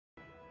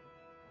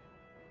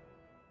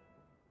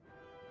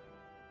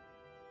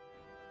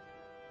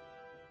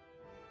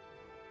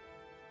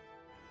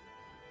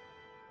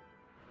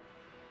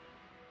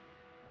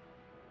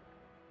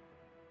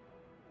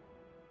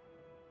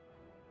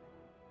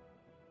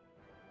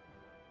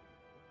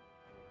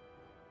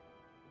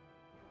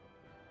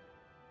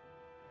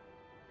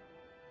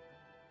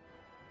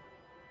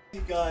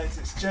you guys,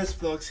 it's Jez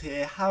Vlogs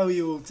here. How are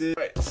you all doing?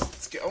 Right,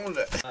 let's get on with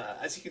it.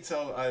 As you can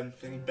tell, I'm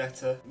feeling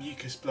better.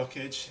 Mucus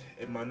blockage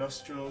in my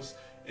nostrils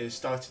is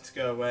starting to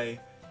go away.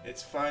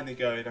 It's finally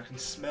going. I can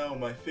smell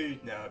my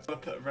food now. I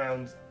put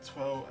around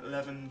 12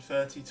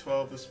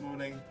 this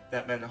morning.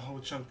 That meant a whole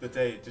chunk of the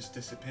day just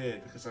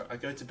disappeared because I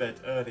go to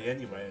bed early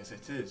anyway as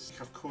it is.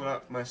 I've caught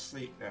up my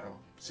sleep now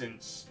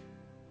since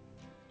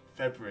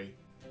February.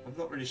 I'm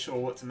not really sure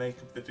what to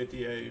make of the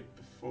video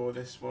before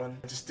this one.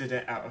 I just did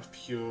it out of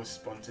pure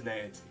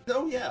spontaneity.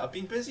 Oh yeah, I've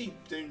been busy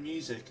doing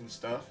music and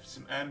stuff,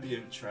 some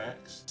ambient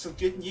tracks. Some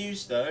good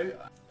news though.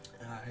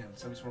 Hang on,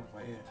 something's wrong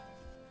with my ear.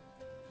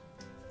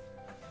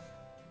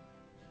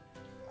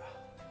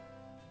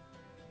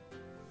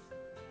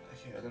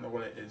 Okay, I don't know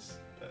what it is,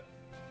 but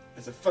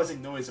there's a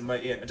fuzzing noise in my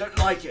ear. I don't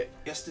like it!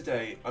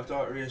 Yesterday, I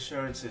got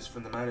reassurances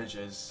from the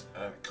managers,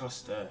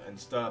 Costa and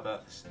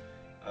Starbucks.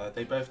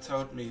 They both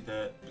told me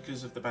that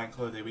because of the bank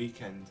holiday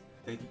weekend,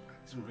 they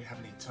didn't really have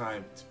any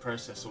time to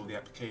process all the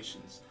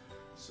applications.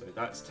 So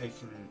that's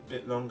taken a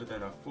bit longer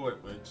than I thought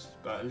it would,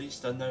 but at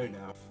least I know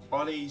now.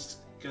 Ollie's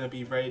going to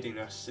be raiding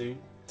us soon.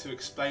 To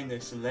explain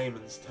this in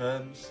layman's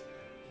terms,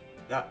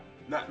 that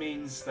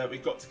means that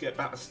we've got to get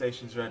battle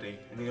stations ready.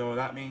 And you know what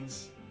that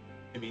means?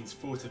 It means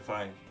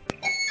fortifying.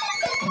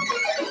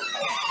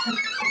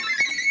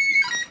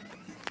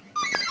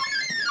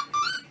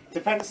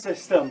 Defense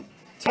system.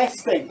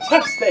 Testing!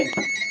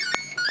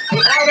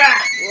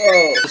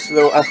 Whoa! Just a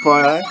little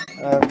FYI.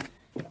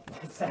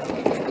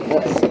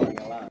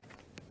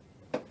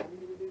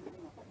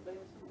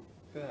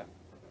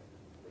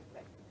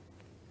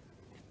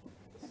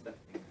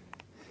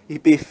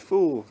 You'd be a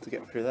fool to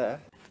get through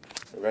there.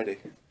 So ready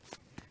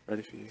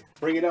for you.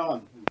 Bring it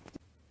on.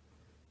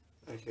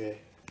 Okay.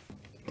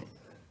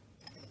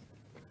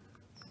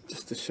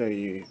 Just to show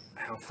you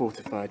how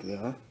fortified we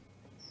are.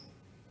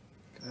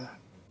 Look at that.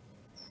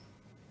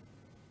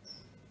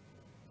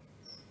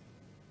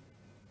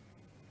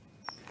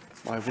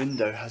 My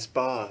window has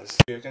bars.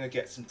 We're going to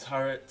get some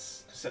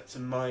turrets, set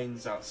some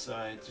mines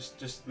outside,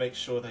 just make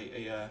sure that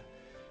he's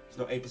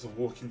not able to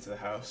walk into the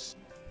house.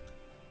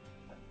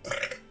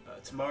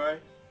 Tomorrow,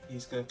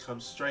 he's going to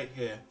come straight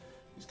here.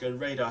 He's going to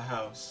raid our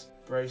house.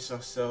 Brace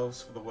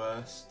ourselves for the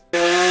worst.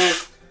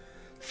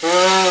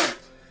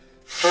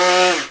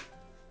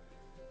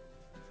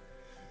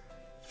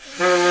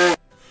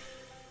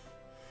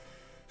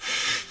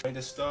 Made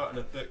a start on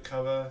a book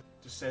cover.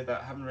 Just say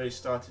that I haven't really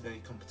started any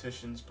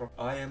competitions.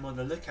 I am on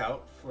the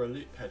lookout for a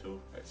loot pedal.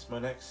 It's my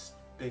next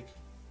big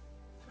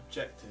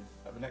objective.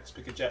 My next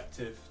big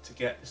objective to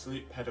get this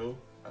loot pedal.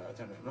 I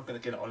don't know, I'm not going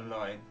to get it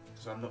online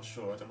because I'm not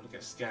sure, I don't want to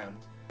get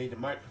scammed. I need a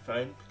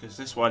microphone because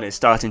this one is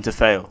starting to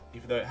fail.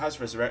 Even though it has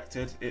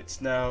resurrected,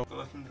 it's now not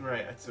looking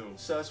great at all.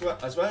 So as well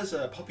as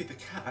Poppy the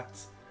cat,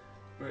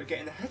 we're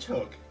getting a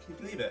hedgehog. Can you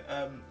believe it?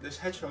 This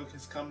hedgehog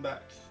has come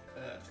back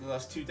for the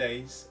last 2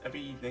 days,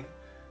 every evening.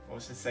 I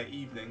was to say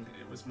evening,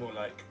 it was more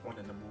like 1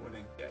 in the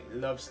morning. Yeah, he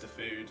loves the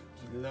food.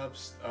 He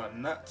loves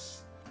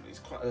nuts. He's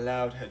quite a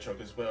loud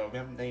hedgehog as well. We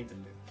haven't named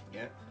him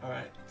yet.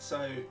 Alright,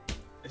 so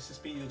this has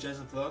been your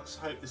Jez Vlogs.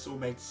 Hope this all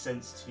made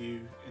sense to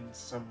you in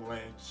some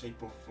way,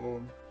 shape or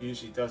form.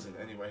 Usually doesn't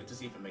anyway, it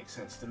doesn't even make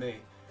sense to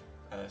me.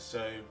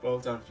 So well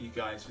done for you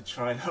guys for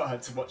trying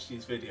hard to watch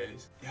these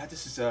videos. Yeah,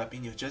 this has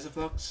been your Jez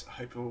Vlogs. I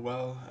hope you're all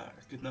well.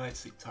 Good night,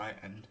 sleep tight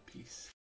and peace.